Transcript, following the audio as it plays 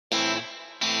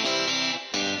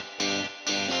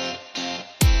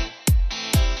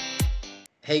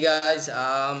Hey guys,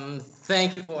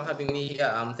 thank you for having me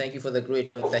here. Thank you for the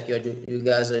great work that you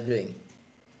guys are doing.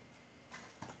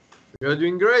 You're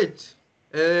doing great.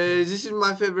 This is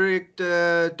my favorite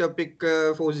topic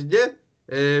for the day.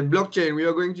 Blockchain. We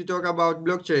are going to talk about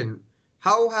blockchain.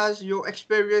 How has your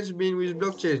experience been with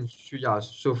blockchain,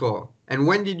 Suyash, so far? And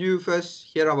when did you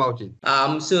first hear about it?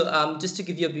 Just to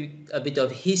give you a bit of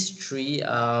history,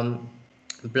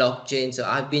 blockchain. So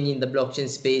I've been in the blockchain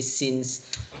space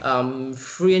since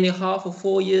 3.5 or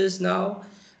 4 years now.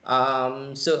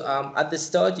 At the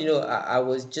start,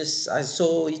 I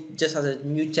saw it just as a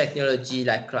new technology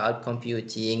like cloud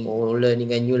computing or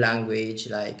learning a new language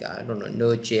like, I don't know,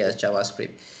 Node.js,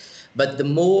 JavaScript. But the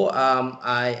more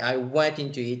I went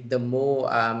into it, the more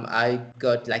I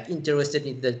got like interested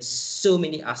in the so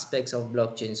many aspects of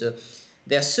blockchain. So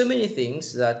there are so many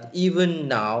things that even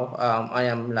now I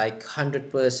am like 100%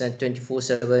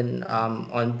 24/7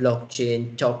 on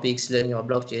blockchain topics, learning about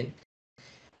blockchain.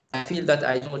 I feel that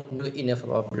I don't know enough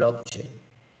about blockchain.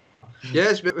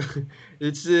 Yes,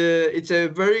 it's a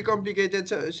very complicated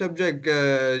subject,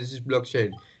 this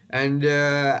blockchain, and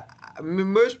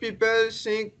most people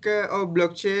think of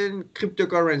blockchain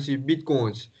cryptocurrency,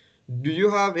 bitcoins. Do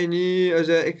you have any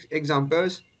other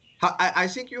examples? I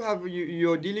think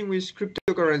you're dealing with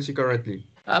cryptocurrency currently.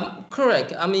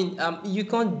 Correct. I mean, you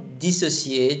can't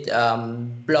dissociate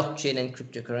blockchain and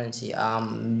cryptocurrency.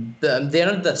 They're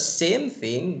not the same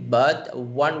thing, but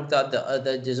one without the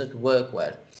other doesn't work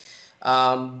well.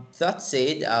 That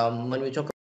said, when we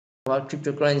talk about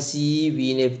cryptocurrency,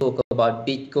 we need to talk about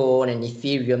Bitcoin and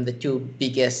Ethereum, the two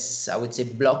biggest, I would say,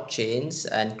 blockchains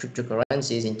and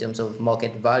cryptocurrencies in terms of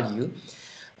market value.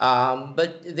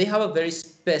 But they have a very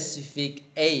specific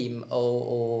aim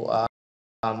or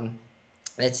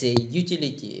let's say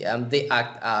utility. They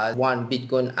act as one.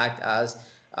 Bitcoin act as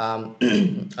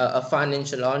a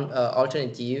financial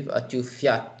alternative to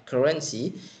fiat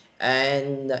currency,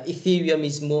 and Ethereum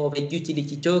is more of a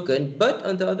utility token. But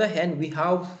on the other hand, we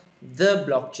have the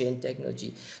blockchain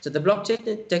technology. So the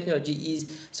blockchain technology is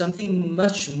something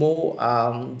much more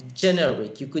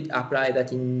generic. You could apply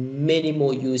that in many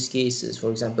more use cases.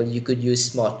 For example, you could use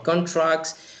smart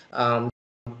contracts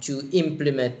to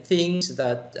implement things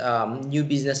that new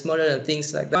business model and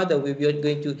things like that. We are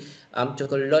going to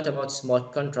talk a lot about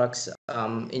smart contracts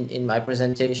in my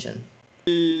presentation.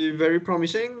 Very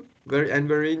promising,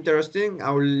 very interesting.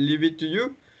 I will leave it to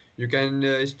you. You can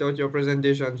start your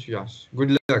presentation, Suyash.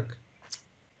 Good luck.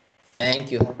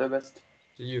 Thank you. All the best.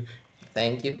 See you.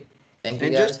 Thank you. Thank you,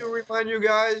 And guys. just to remind you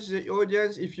guys, the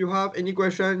audience, if you have any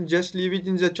question, just leave it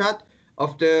in the chat.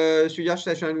 After Suyash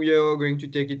session, we are going to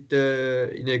take it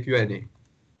in a Q&A.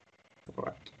 All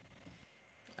right.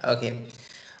 Okay.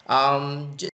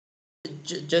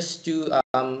 Just to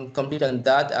complete on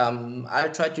that,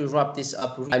 I'll try to wrap this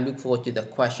up. I look forward to the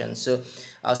questions. So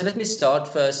let me start.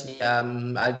 Firstly,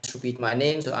 I'll just repeat my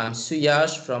name. So I'm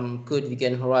Suyash from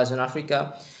Codevigor Horizon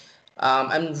Africa.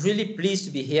 I'm really pleased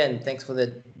to be here, and thanks for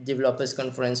the Developers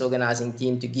Conference organizing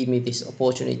team to give me this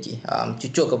opportunity to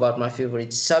talk about my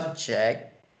favorite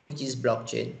subject, which is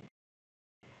blockchain.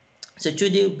 So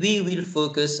today we will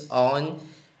focus on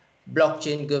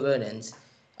blockchain governance.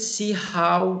 See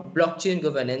how blockchain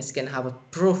governance can have a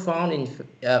profound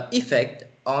effect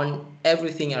on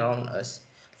everything around us,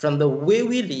 from the way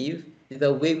we live to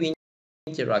the way we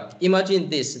interact. Imagine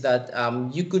this, that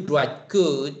you could write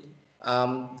code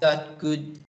that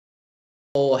could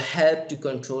or help to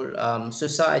control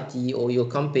society or your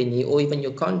company or even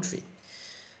your country.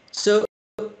 So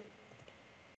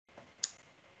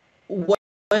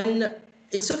when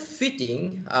it's so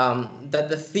fitting that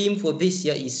the theme for this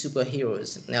year is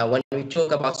superheroes. Now, when we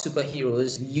talk about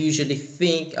superheroes, we usually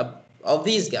think of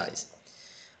these guys.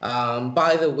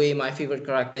 By the way, my favorite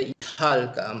character is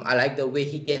Hulk. I like the way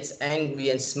he gets angry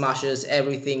and smashes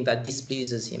everything that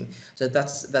displeases him. So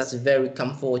that's very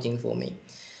comforting for me.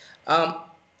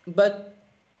 But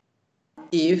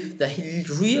if the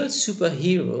real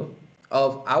superhero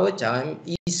of our time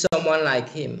is someone like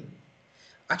him,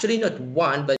 actually not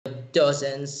one, but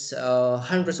dozens,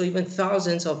 hundreds, or even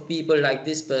thousands of people like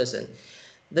this person.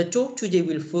 The talk today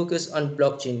will focus on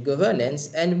blockchain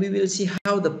governance, and we will see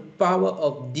how the power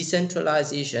of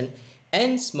decentralization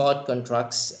and smart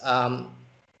contracts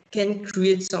can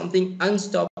create something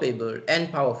unstoppable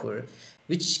and powerful,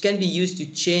 which can be used to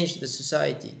change the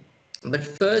society. But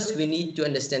first, we need to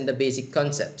understand the basic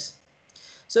concepts.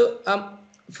 So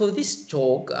for this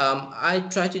talk, I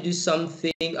try to do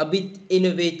something a bit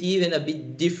innovative and a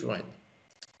bit different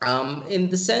in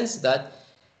the sense that,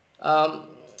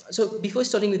 so before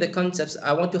starting with the concepts,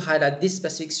 I want to highlight this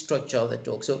specific structure of the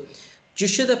talk. So To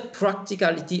show the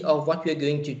practicality of what we are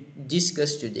going to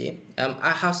discuss today, I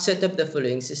have set up the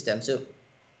following system. So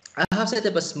I have set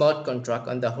up a smart contract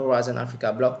on the Horizon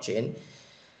Africa blockchain,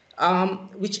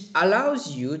 which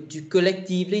allows you to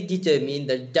collectively determine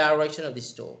the direction of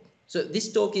this talk. So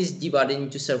this talk is divided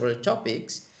into several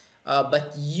topics,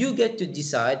 but you get to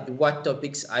decide what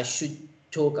topics I should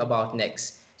talk about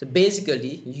next. So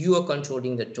basically, you are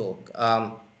controlling the talk.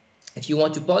 If you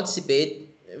want to participate,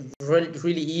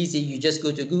 really easy. You just go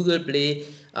to Google Play,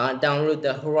 download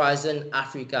the Horizon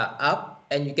Africa app,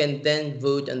 and you can then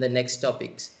vote on the next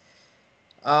topics.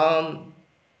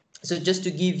 So just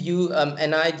to give you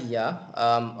an idea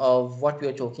of what we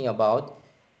are talking about,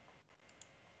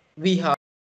 we have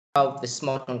the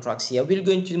smart contracts here. We'll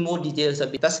go into more details a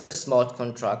bit. That's the smart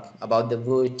contract about the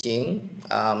voting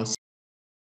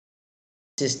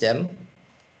system,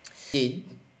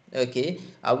 okay,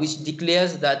 which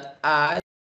declares that I,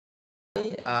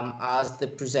 as the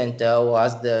presenter or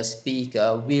as the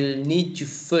speaker, will need to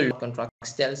follow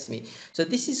contracts tells me. So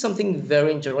this is something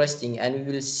very interesting, and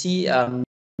we will see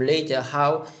later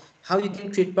how you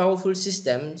can create powerful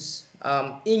systems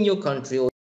in your country or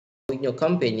in your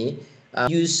company,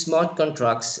 use smart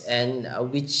contracts and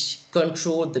which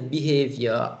control the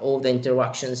behavior or the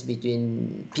interactions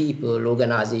between people,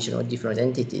 organization, or different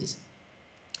entities.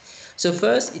 So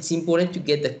first, it's important to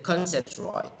get the concepts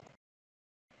right.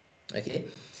 Okay.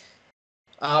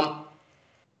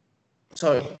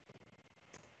 Sorry,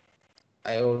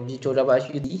 I already told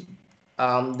about you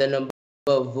the number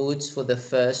of votes for the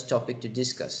first topic to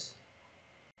discuss.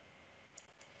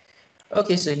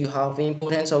 Okay, so you have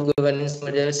importance of governance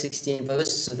model 16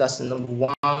 votes, so that's number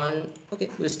one. Okay,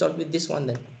 we'll start with this one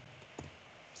then.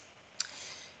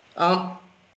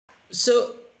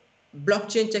 So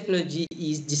blockchain technology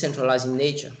is decentralized in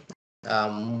nature.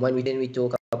 When we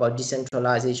talk about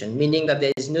decentralization, meaning that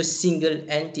there is no single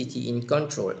entity in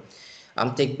control.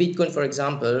 Take Bitcoin, for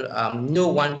example. No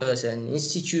one person,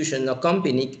 institution, or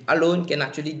company alone can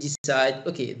actually decide,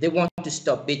 okay, they want to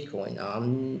stop Bitcoin.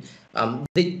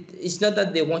 It's not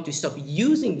that they want to stop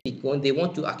using Bitcoin, they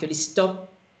want to actually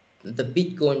stop the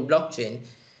Bitcoin blockchain.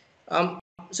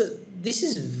 So this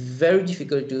is very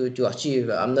difficult to achieve.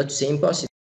 I'm not saying impossible.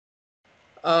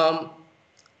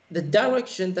 The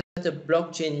direction that a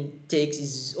blockchain takes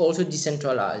is also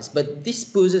decentralized, but this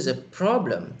poses a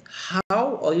problem.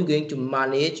 How are you going to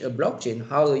manage a blockchain?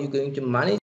 How are you going to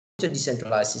manage a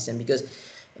decentralized system? Because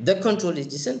the control is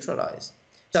decentralized.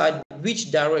 Decide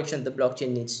which direction the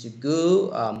blockchain needs to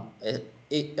go.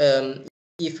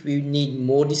 If we need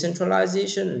more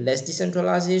decentralization, less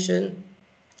decentralization,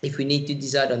 if we need to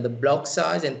decide on the block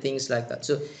size and things like that.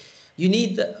 So you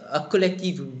need a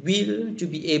collective will to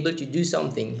be able to do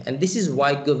something, and this is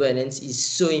why governance is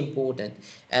so important.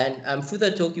 And through the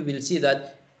talk you will see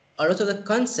that a lot of the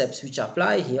concepts which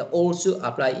apply here also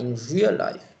apply in real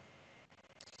life.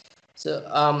 So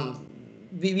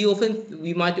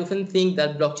we might often think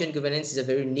that blockchain governance is a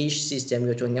very niche system.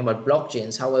 We're talking about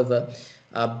blockchains. However,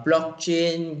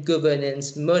 blockchain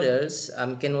governance models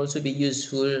can also be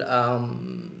useful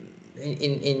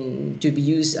to be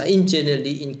used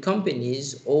internally in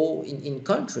companies or in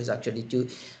countries actually to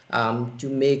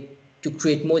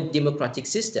create more democratic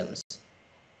systems.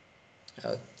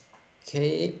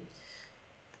 Okay.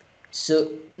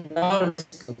 So now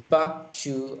let's go back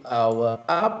to our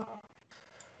app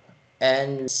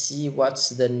and see what's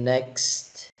the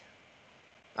next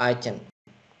item.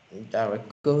 Direct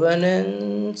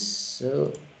governance.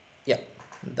 So yeah,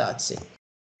 that's it.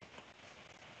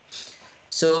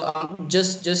 So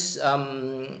just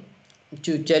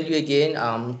to tell you again,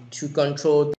 to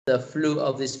control the flow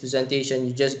of this presentation,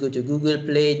 you just go to Google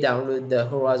Play, download the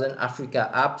Horizon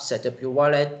Africa app, set up your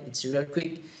wallet. It's real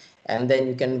quick, and then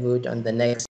you can vote on the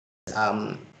next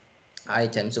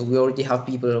item. So we already have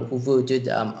people who voted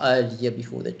earlier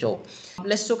before the talk.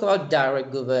 Let's talk about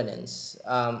direct governance.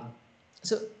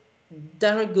 So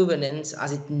direct governance,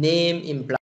 as its name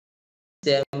implies,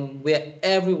 where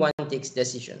everyone takes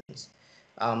decisions.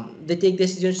 They take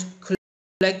decisions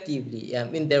collectively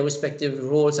in their respective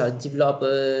roles as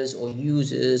developers or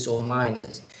users or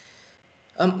miners.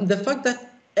 The fact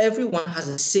that everyone has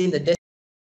a say in the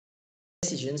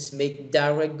decisions make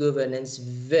direct governance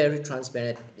very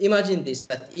transparent. Imagine this,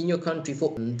 that in your country,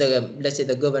 for let's say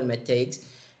the government takes,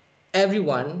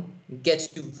 everyone gets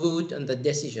to vote on the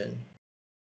decision.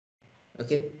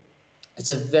 Okay,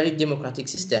 it's a very democratic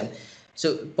system.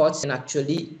 So parties can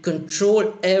actually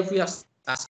control every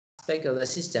aspect of the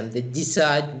system. They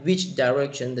decide which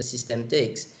direction the system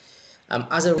takes.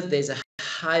 As a result, there's a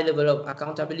high level of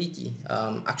accountability.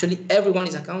 Actually, everyone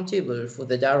is accountable for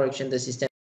the direction the system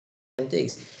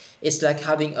takes. It's like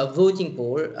having a voting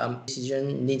poll.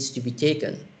 Decision needs to be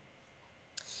taken.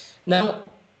 Now,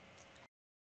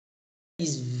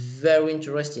 is very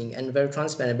interesting and very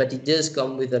transparent, but it does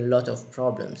come with a lot of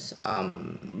problems.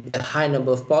 With a high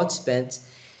number of participants,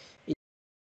 it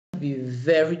can be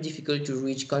very difficult to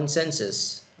reach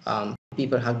consensus.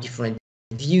 People have different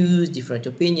views, different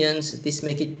opinions. This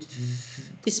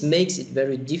makes it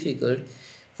very difficult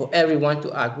for everyone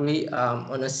to agree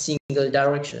on a single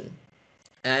direction.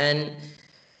 And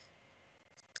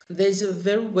there's a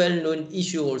very well-known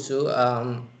issue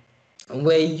also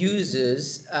where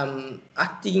users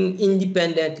acting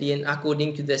independently and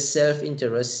according to their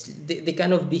self-interest, they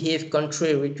kind of behave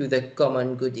contrary to the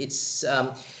common good. It's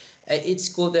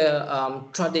called the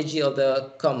tragedy of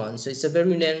the common. So it's a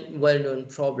very well-known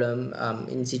problem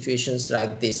in situations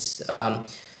like this.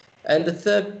 And the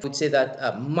third, I would say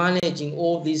that managing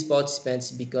all these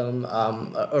participants become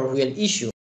a real issue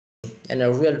and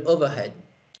a real overhead.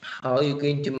 How are you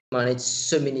going to manage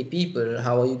so many people?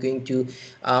 How are you going to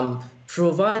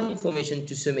provide information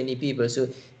to so many people? So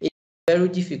it's very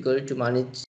difficult to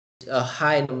manage a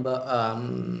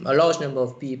large number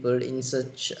of people in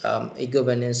such a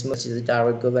governance, much as a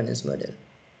direct governance model.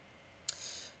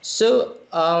 So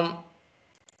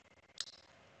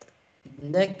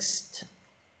next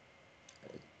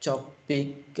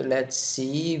topic, let's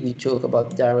see, we talk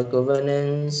about direct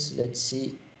governance. Let's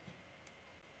see.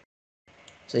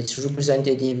 So it's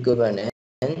representative governance.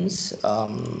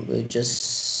 We'll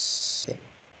just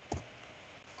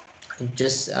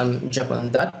jump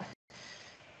on that.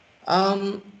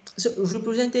 So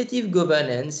representative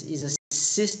governance is a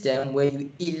system where you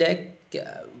elect,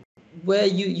 where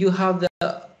you have the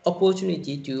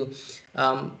opportunity to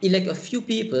elect a few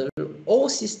people or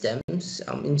systems.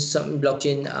 In some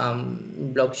blockchains,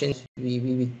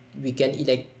 we can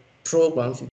elect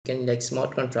programs, we can elect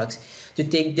smart contracts to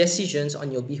take decisions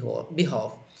on your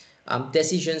behalf.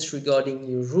 Decisions regarding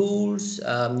new rules,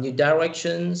 new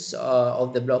directions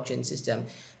of the blockchain system.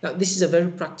 Now, this is a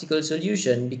very practical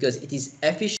solution because it is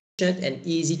efficient and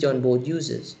easy to onboard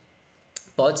users.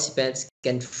 Participants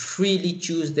can freely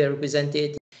choose their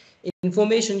representative.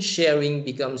 Information sharing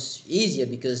becomes easier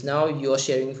because now you are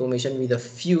sharing information with a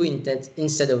few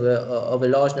instead of a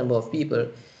large number of people.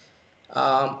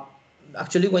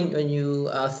 Actually, when you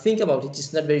think about it,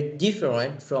 it's not very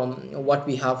different from what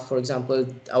we have, for example,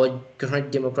 our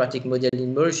current democratic model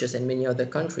in Mauritius and many other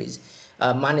countries.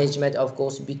 Management, of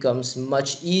course, becomes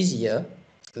much easier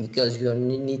because you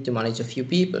only need to manage a few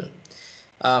people.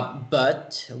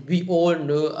 But we all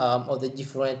know of the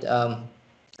different,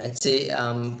 let's say,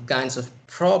 kinds of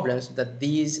problems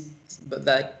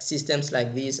that systems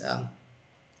like these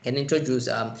can introduce.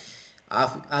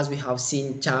 As we have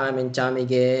seen time and time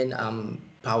again,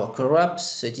 power corrupts,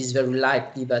 so it is very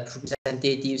likely that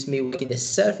representatives may work in the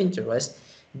self-interest,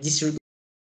 disregarding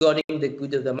the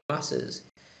good of the masses.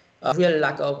 A real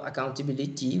lack of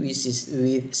accountability with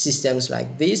systems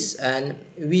like this, and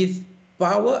with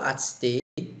power at stake,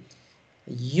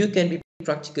 you can be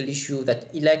practically sure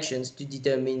that elections to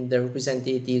determine the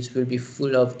representatives will be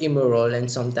full of immoral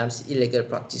and sometimes illegal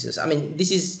practices. I mean,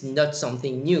 this is not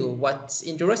something new. What's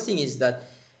interesting is that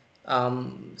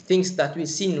things that we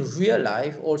see in real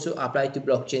life also apply to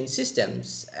blockchain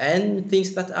systems, and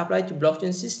things that apply to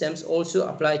blockchain systems also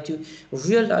apply to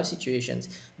real life situations.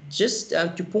 Just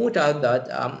to point out that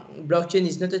blockchain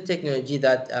is not a technology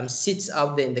that sits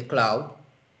out there in the cloud.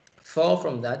 Far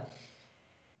from that.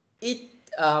 It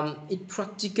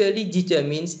practically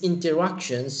determines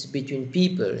interactions between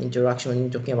people. Interaction, when you're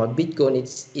talking about Bitcoin,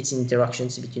 it's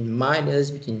interactions between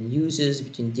miners, between users,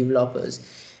 between developers.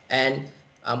 And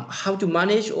how to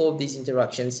manage all these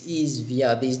interactions is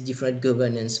via these different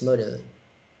governance model.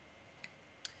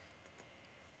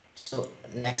 So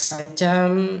next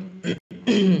item,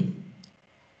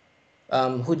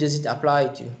 who does it apply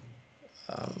to?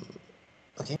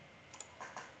 Okay,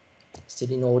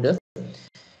 still in order.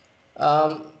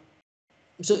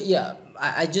 So yeah,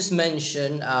 I just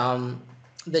mentioned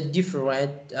the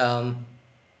different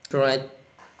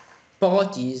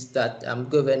parties that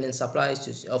governance applies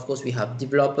to. Of course, we have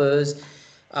developers.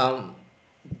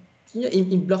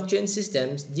 In blockchain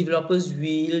systems, developers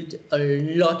wield a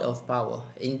lot of power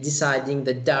in deciding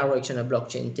the direction a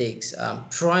blockchain takes,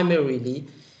 primarily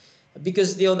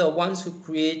because they are the ones who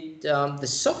create the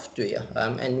software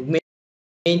and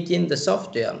maintain the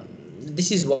software.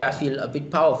 This is why I feel a bit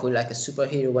powerful, like a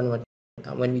superhero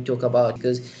when we talk about,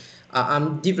 because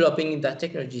I'm developing that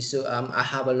technology, so I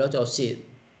have a lot of say.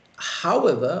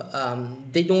 However,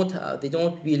 they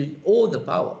don't wield all the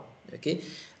power. Okay,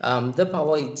 the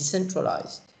power is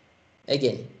decentralized.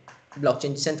 Again,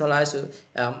 blockchain decentralized, so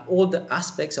all the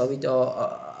aspects of it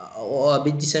are a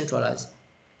bit decentralized.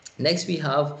 Next, we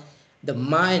have the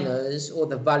miners or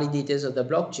the validators of the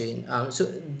blockchain. So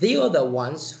they are the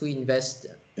ones who invest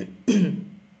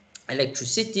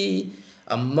electricity,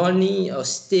 money, or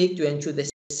stake to ensure the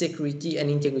security and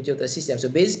integrity of the system. So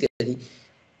basically,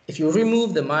 if you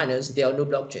remove the miners, there are no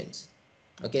blockchains.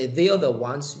 Okay, they are the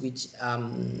ones which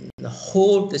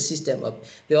hold the system up.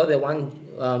 They are the ones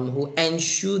who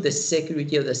ensure the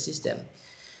security of the system.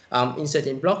 In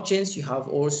certain blockchains, you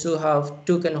also have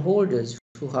token holders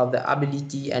who have the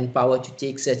ability and power to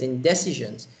take certain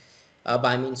decisions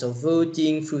by means of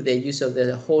voting through the use of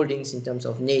their holdings in terms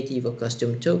of native or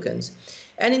custom tokens.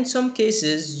 And in some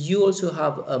cases, you also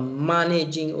have a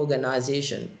managing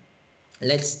organization.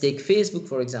 Let's take Facebook,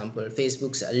 for example.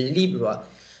 Facebook's Libra.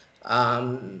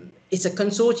 It's a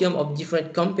consortium of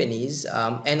different companies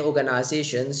and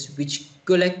organizations which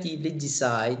collectively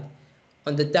decide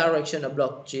on the direction of the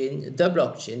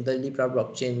Libra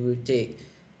blockchain will take.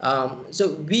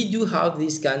 So we do have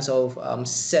these kinds of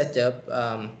setup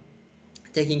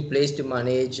taking place to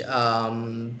manage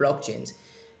blockchains.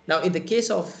 Now, in the case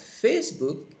of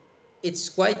Facebook, it's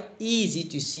quite easy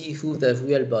to see who the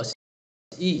real boss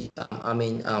is.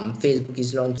 Facebook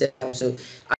is launched, so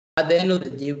at the end of the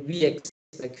day, we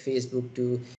expect Facebook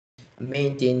to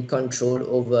maintain control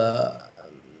over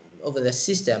the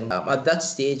system. At that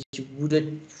stage, it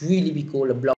wouldn't really be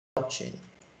called a blockchain.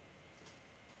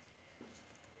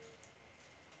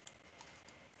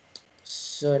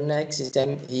 So next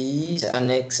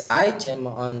item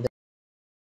on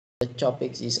the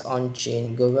topics is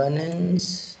on-chain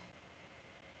governance.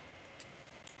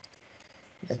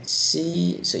 Let's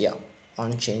see. So yeah,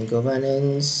 on-chain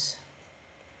governance.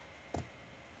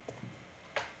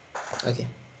 Okay.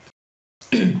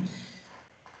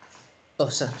 Oh,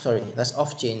 sorry, that's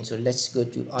off-chain. So let's go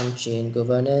to on-chain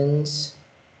governance.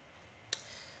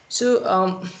 So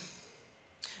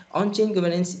on-chain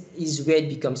governance is where it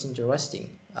becomes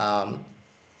interesting.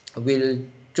 We'll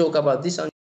talk about this.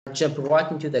 Jump right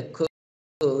into the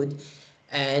code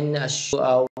and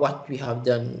show what we have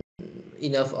done.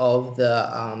 Enough of the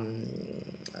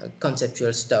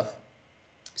conceptual stuff.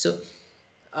 So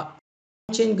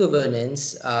on-chain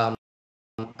governance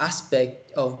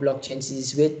aspect of blockchains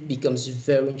is where it becomes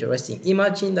very interesting.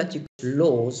 Imagine that you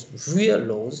laws, real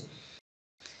laws,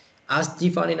 as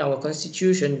defined in our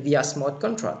constitution via smart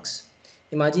contracts.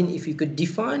 Imagine if you could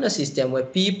define a system where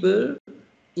people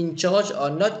in charge are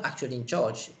not actually in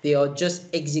charge. They are just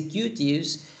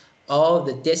executives of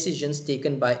the decisions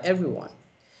taken by everyone.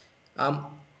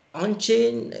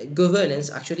 On-chain governance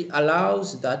actually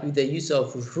allows that with the use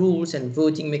of rules and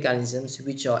voting mechanisms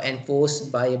which are enforced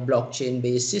by a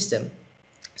blockchain-based system.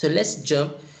 So let's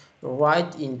jump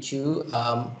right into,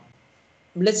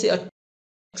 let's say, a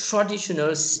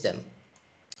traditional system.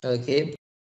 Okay,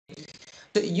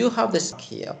 so you have this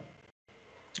here.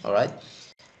 All right,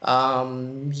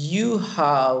 you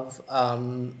have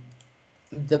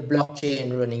the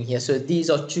blockchain running here. So these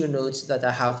are two nodes that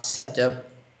I have set up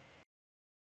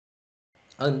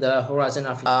on the Horizon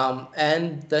Africa,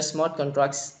 and the smart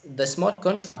contract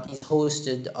is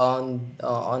hosted on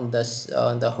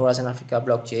the Horizon Africa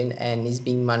blockchain and is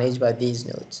being managed by these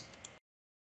nodes.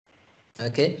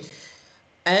 Okay,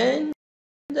 and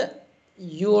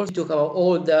you also talk about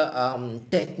all the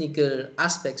technical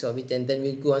aspects of it, and then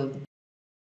we'll go on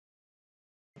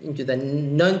into the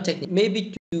non-technical.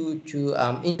 Maybe to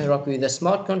interact with the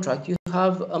smart contract, you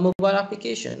have a mobile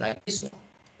application like this one.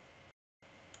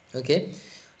 Okay,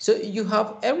 so you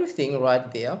have everything right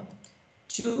there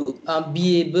to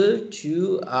be able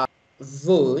to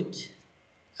vote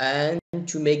and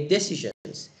to make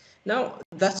decisions. Now,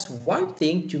 that's one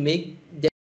thing, to make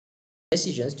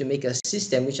decisions, to make a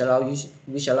system which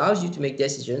allows you to make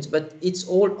decisions, but it's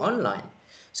all online.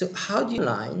 So how do you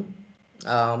align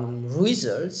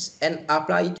results and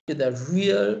apply it to the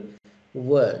real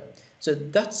world? So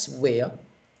that's where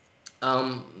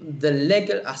the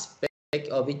legal aspect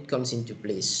of it comes into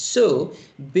place. So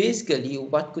basically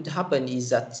what could happen is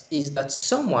that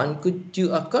someone could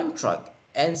do a contract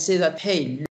and say that,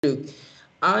 hey, look,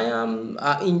 I am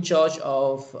in charge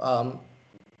of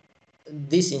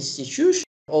this institution,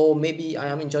 or maybe I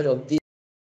am in charge of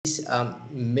this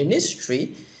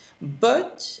ministry,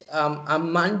 but I'm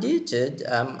mandated,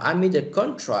 I made a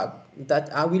contract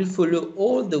that I will follow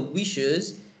all the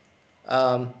wishes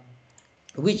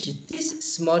which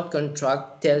this smart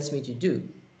contract tells me to do.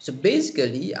 So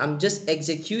basically, I'm just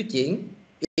executing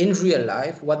in real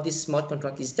life what this smart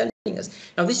contract is telling us.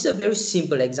 Now, this is a very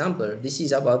simple example. This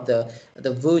is about the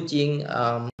voting,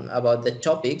 about the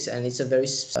topics, and it's a very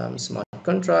smart smart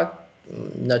contract,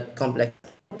 not complex.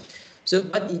 So,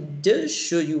 but it does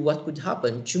show you what could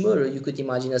happen tomorrow. You could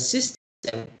imagine a system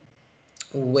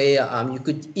where you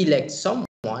could elect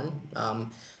someone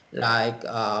like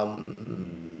a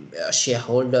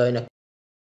shareholder in a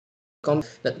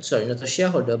company, sorry, not a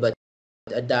shareholder, but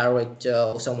a director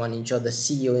or someone in charge, the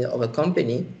CEO of a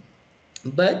company.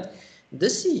 But the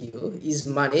CEO is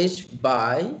managed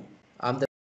by the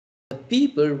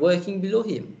people working below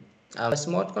him, a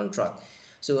smart contract.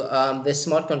 So the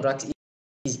smart contract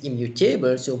is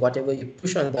immutable. So whatever you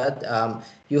push on that,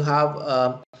 you have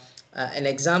an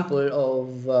example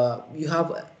of, you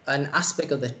have an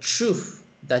aspect of the truth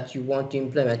that you want to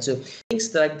implement. So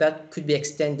things like that could be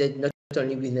extended not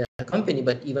only within a company,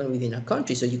 but even within a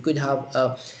country. So you could have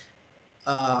a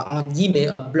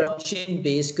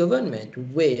blockchain-based government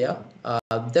where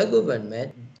the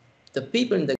government, the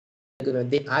people in the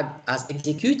government, they act as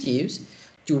executives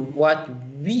to what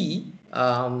we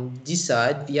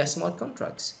decide via smart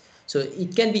contracts. So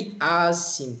it can be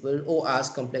as simple or as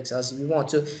complex as we want.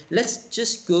 So let's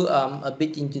just go a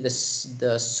bit into the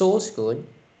source code.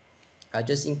 I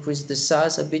just increase the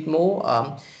size a bit more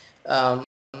um,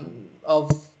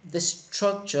 of the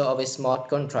structure of a smart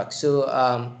contract. So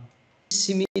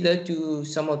similar to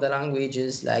some of the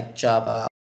languages like Java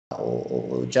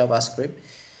or JavaScript.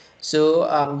 So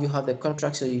you have the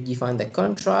contract, so you define the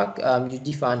contract, you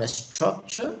define a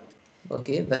structure.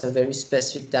 Okay, that's a very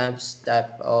specific type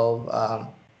of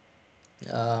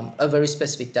a very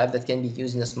specific type that can be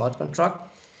used in a smart contract.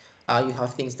 You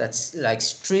have things that's like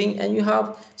string, and you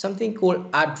have something called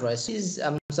address. This is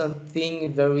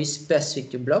something very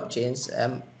specific to blockchains.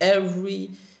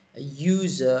 Every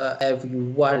user, every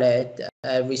wallet,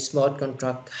 every smart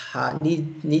contract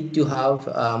needs to have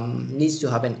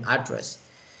an address.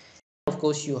 Of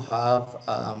course, you have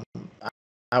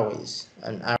arrays,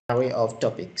 an array of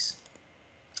topics.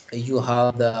 You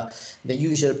have the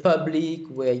usual public,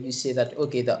 where you say that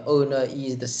okay, the owner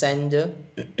is the sender.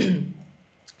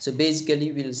 So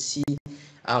basically we'll see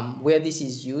where this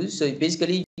is used. So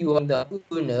basically you are the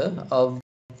owner of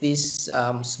this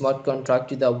smart contract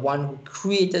to the one who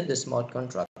created the smart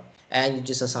contract, and you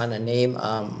just assign a name,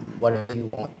 whatever you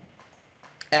want.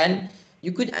 And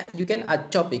you can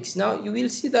add topics. Now you will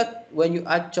see that when you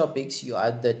add topics, you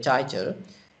add the title.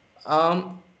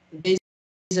 There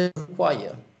is a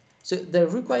require. So the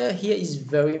require here is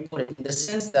very important in the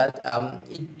sense that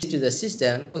it gives to the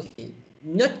system, okay,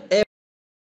 not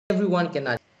everyone can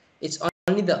add. It's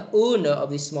only the owner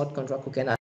of the smart contract who can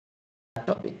add a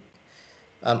topic.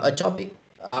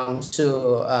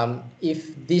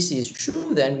 If this is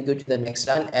true, then we go to the next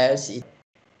line. Else,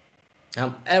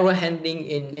 error handling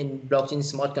in blockchain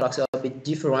smart contracts are a bit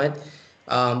different,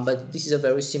 but this is a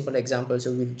very simple example,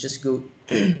 so we'll just go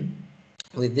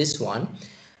with this one.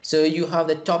 So you have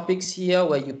the topics here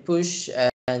where you push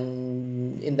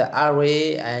and in the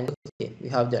array, and okay, we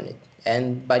have done it,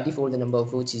 and by default the number of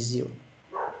votes is 0.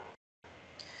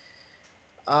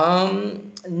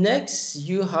 Next,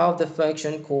 you have the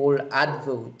function called add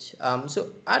vote.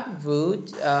 So add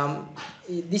vote,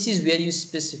 this is where you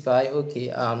specify,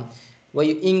 okay, where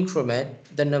you increment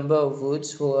the number of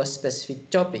votes for a specific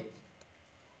topic.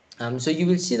 So you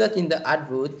will see that in the add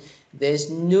vote, there's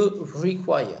no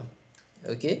require.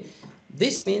 Okay,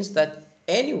 this means that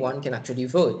anyone can actually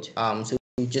vote. So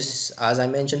you just, as I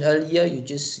mentioned earlier, you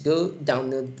just go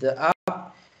download the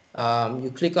app,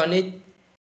 you click on it,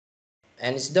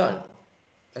 and it's done.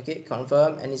 Okay,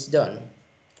 confirm, and it's done.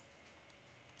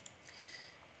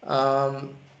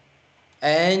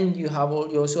 And you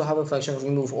also have a function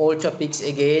remove all topics.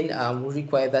 Again, we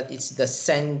require that it's the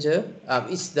sender,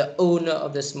 it's the owner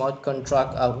of the smart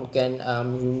contract who can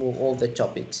remove all the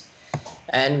topics.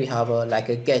 And we have like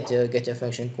a getter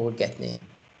function called getName.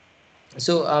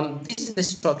 So this is the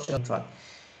structure of contract.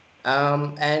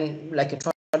 And like a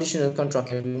traditional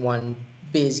contract, everyone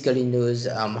basically knows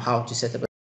how to set up a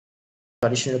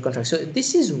traditional contract. So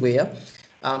this is where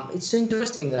it's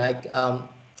interesting, like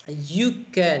you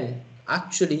can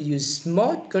actually use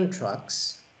smart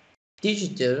contracts,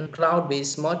 digital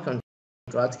cloud-based smart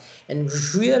contracts, and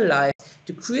realize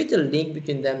to create a link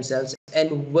between themselves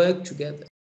and work together.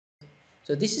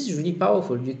 So this is really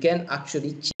powerful. You can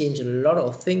actually change a lot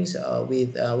of things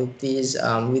with this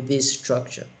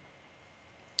structure.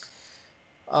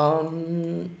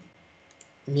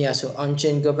 Yeah, so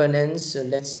on-chain governance. So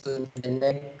let's go to the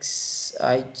next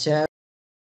item.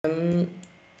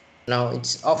 Now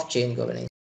it's off-chain governance.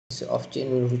 So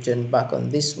off-chain, will return back on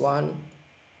this one.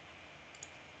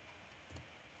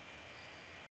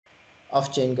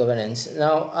 Off-chain governance.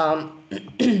 Now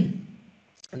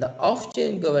the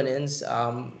off-chain governance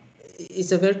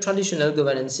it's a very traditional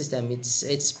governance system.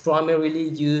 It's primarily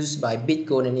used by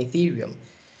Bitcoin and Ethereum.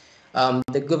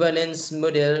 The governance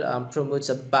model promotes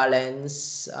a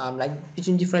balance like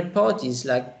between different parties,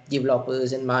 like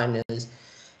developers and miners,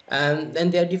 and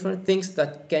there are different things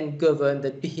that can govern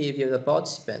the behavior of the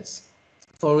participants.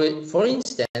 For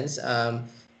instance,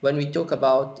 when we talk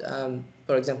about,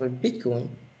 for example, Bitcoin,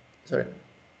 sorry,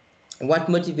 what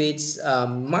motivates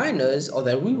miners are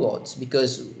the rewards,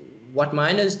 because what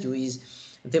miners do is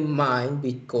they mine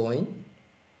Bitcoin,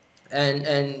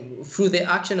 and through the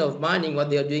action of mining, what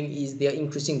they are doing is they are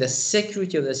increasing the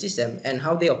security of the system, and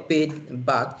how they are paid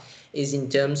back is in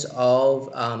terms of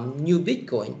new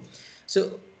Bitcoin.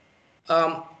 So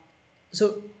um,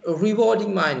 so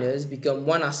rewarding miners become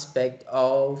one aspect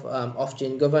of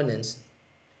off-chain governance,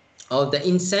 of the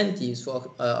incentives for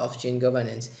off-chain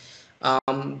governance.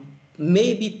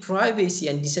 Maybe privacy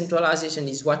and decentralization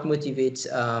is what motivates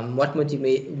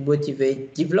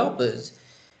motivate developers,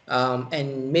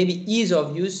 and maybe ease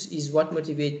of use is what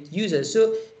motivates users.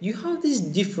 So you have these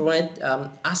different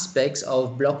aspects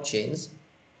of blockchains,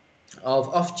 of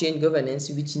off-chain governance,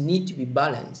 which need to be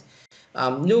balanced.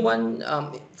 No one,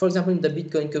 for example, in the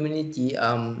Bitcoin community,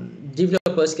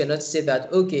 developers cannot say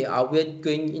that, okay, we're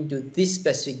going into this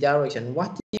specific direction.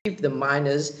 What if the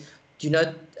miners do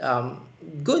not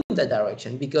go in that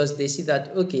direction because they see that,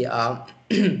 okay,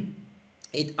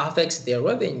 it affects their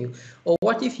revenue? Or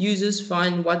what if users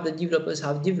find what the developers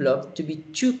have developed to be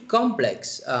too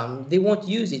complex? They won't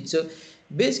use it. So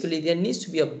basically, there needs to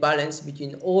be a balance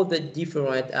between all the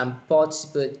different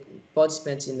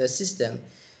participants in the system.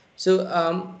 So,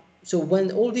 so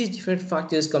when all these different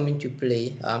factors come into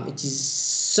play, it is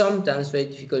sometimes very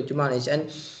difficult to manage, and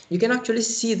you can actually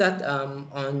see that on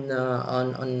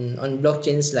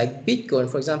blockchains like Bitcoin,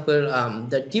 for example.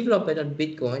 The development on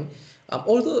Bitcoin,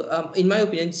 although in my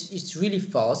opinion it's really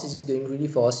fast, it's going really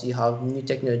fast. You have new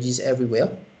technologies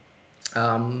everywhere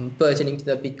pertaining to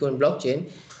the Bitcoin blockchain,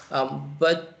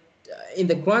 but in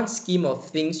the grand scheme of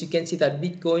things, you can see that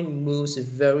Bitcoin moves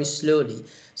very slowly.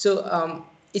 So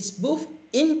it's both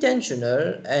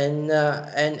intentional and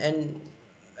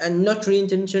not really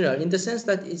intentional, in the sense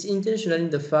that it's intentional in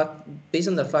the fact, based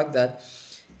on the fact that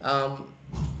um,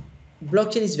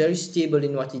 blockchain is very stable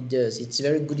in what it does. It's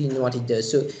very good in what it does.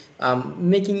 So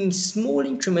making small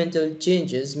incremental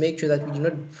changes, make sure that we do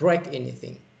not break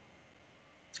anything.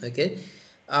 Okay.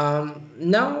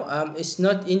 Now it's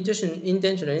not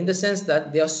intentional, in the sense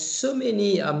that there are so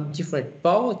many different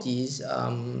parties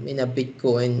in the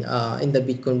Bitcoin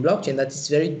blockchain, that it's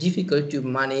very difficult to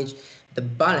manage the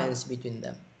balance between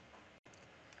them.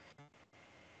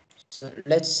 So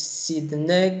let's see the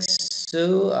next.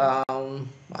 So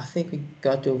I think we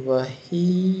got over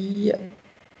here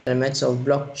elements of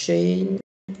blockchain.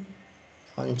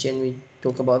 On chain, we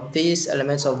talk about these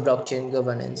elements of blockchain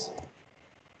governance.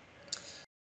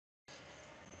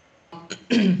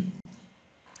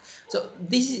 So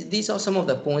these are some of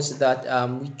the points that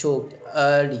we talked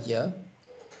earlier.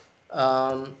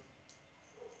 Some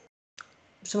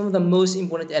of the most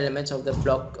important elements of the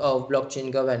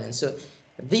blockchain governance. So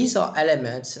these are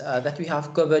elements that we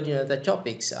have covered in other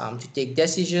topics. To take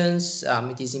decisions,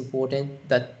 it is important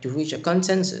that to reach a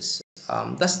consensus.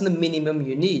 That's the minimum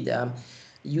you need.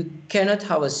 You cannot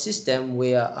have a system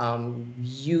where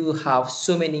you have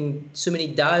so many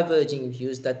diverging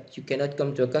views that you cannot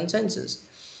come to a consensus.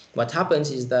 What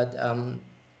happens is that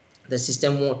the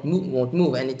system won't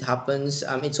move, and it happens.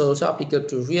 It's also applicable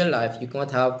to real life. You can't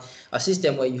have a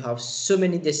system where you have so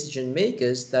many decision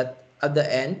makers that at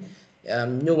the end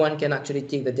no one can actually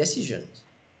take the decisions.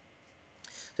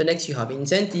 So next you have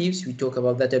incentives. We talked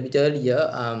about that a bit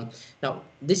earlier. Now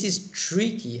this is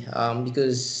tricky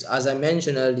because, as I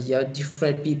mentioned earlier,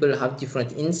 different people have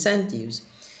different incentives,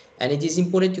 and it is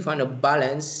important to find a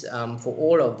balance for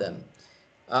all of them.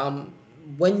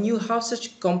 When you have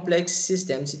such complex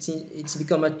systems, it's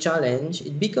become a challenge.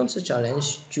 It becomes a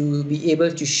challenge to be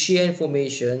able to share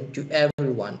information to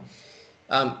everyone.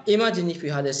 Imagine if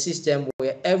you had a system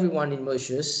where everyone in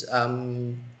Mauritius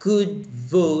could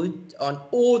vote on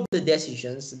all the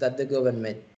decisions that the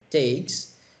government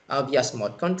takes via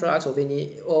smart contracts or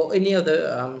any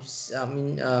other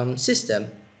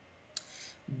system.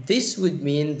 This would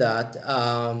mean that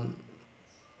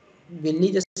we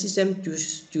need a system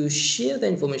to share the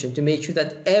information, to make sure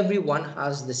that everyone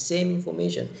has the same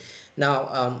information.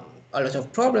 Now, a lot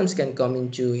of problems can come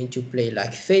into play,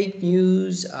 like fake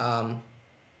news,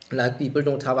 like people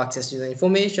don't have access to the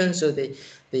information, so they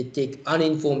take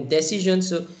uninformed decisions.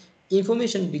 So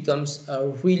information becomes a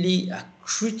really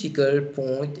critical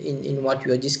point in what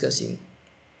we are discussing.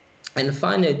 And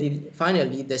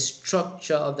finally, the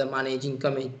structure of the managing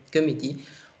committee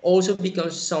also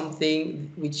becomes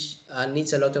something which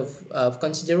needs a lot of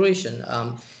consideration.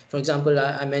 For example,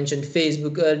 I mentioned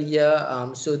Facebook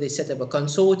earlier, so they set up a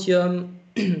consortium,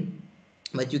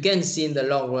 but you can see in the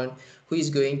long run who is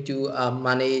going to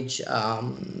manage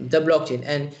the blockchain.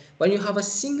 And when you have a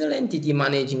single entity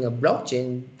managing a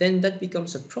blockchain, then that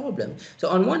becomes a problem. So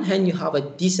on one hand, you have a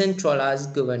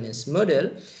decentralized governance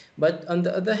model, but on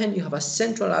the other hand, you have a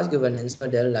centralized governance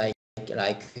model like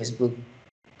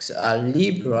Facebook's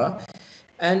Libra,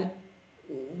 and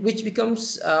which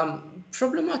becomes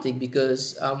problematic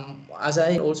because, as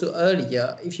I also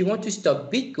earlier, if you want to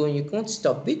stop Bitcoin, you can't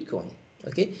stop Bitcoin,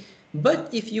 okay?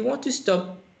 But if you want to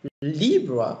stop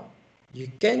Libra,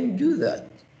 you can do that.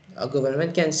 A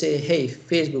government can say, hey,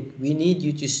 Facebook, we need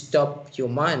you to stop your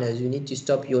miners, you need to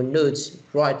stop your nodes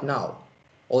right now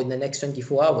or in the next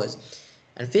 24 hours.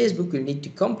 And Facebook will need to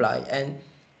comply. And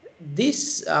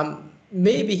this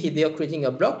maybe they are creating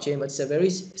a blockchain, but it's a very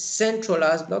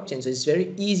centralized blockchain, so it's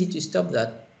very easy to stop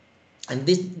that. And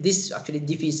this actually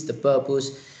defeats the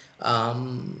purpose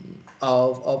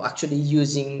of actually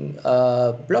using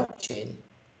blockchain.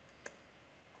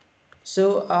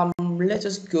 So let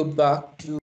us go back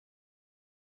to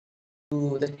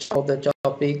the top of the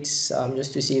topics,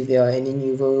 just to see if there are any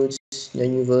new votes. No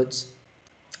new votes.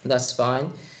 That's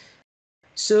fine.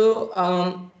 So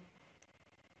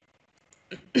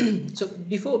so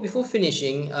before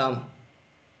finishing, um,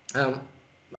 I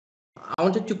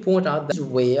wanted to point out that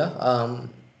where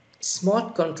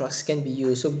smart contracts can be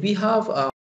used. So we have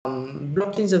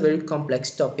blockchain is a very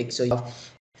complex topic. So you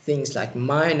have things like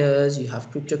miners, you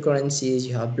have cryptocurrencies,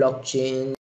 you have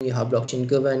blockchain, you have blockchain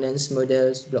governance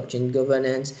models, blockchain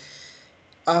governance.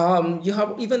 You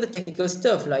have even the technical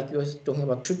stuff, like you're talking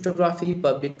about cryptography,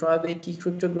 public-private key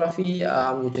cryptography.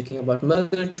 You're talking about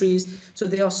Merkle trees. So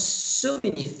there are so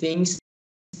many things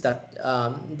that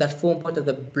form part of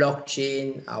the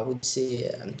blockchain, I would say,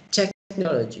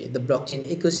 technology, the blockchain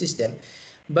ecosystem.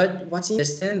 But what's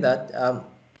interesting that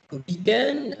we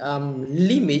can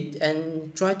limit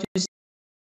and try to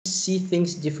see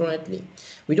things differently.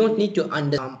 We don't need to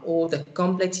understand all the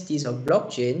complexities of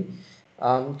blockchain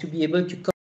to be able to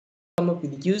come up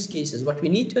with use cases. What we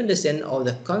need to understand are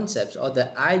the concepts or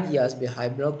the ideas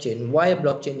behind blockchain, why a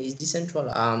blockchain is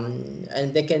decentralized,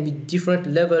 and there can be different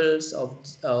levels of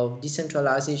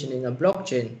decentralization in a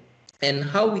blockchain, and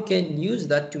how we can use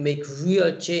that to make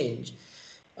real change.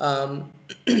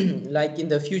 Like in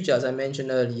the future, as I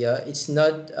mentioned earlier, it's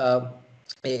not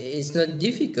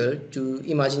difficult to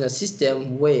imagine a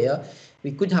system where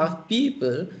we could have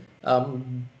people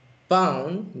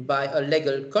bound by a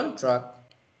legal contract,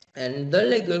 and the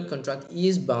legal contract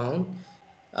is bound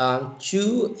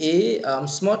to a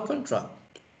smart contract,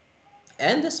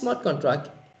 and the smart contract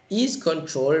is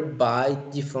controlled by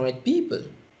different people,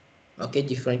 okay,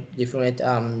 different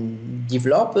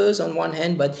developers on one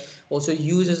hand, but also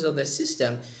users of the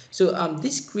system. So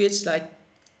this creates like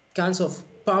kinds of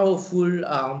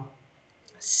powerful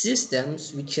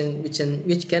systems which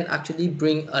can actually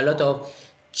bring a lot of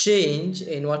change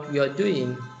in what we are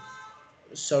doing.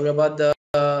 Sorry about the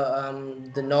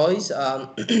noise. So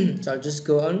I'll just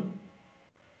go on.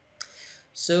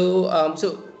 So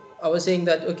I was saying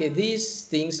that, okay, these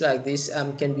things like this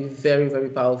can be very, very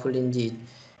powerful indeed.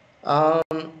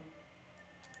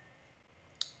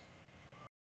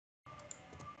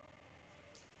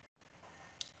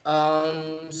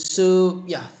 um, so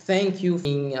yeah, thank you for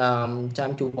taking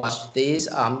time to watch this.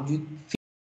 You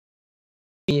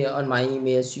me on my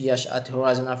email,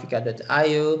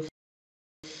 suyash@horizonafrica.io.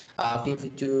 Feel free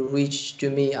to reach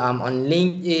to me on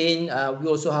LinkedIn. We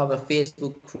also have a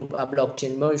Facebook group,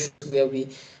 Blockchain Mauritius, where we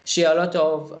share a lot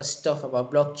of stuff about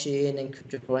blockchain and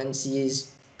cryptocurrencies,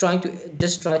 try to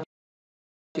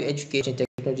educate in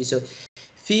technology. So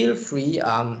feel free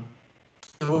to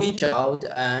reach out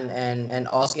and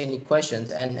ask any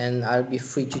questions, and I'll be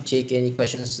free to take any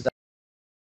questions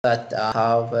that I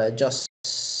have just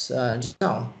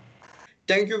now.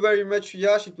 Thank you very much,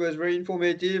 Yash. It was very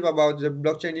informative about the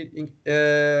blockchain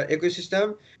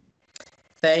ecosystem.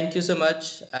 Thank you so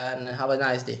much and have a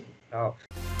nice day. Ciao.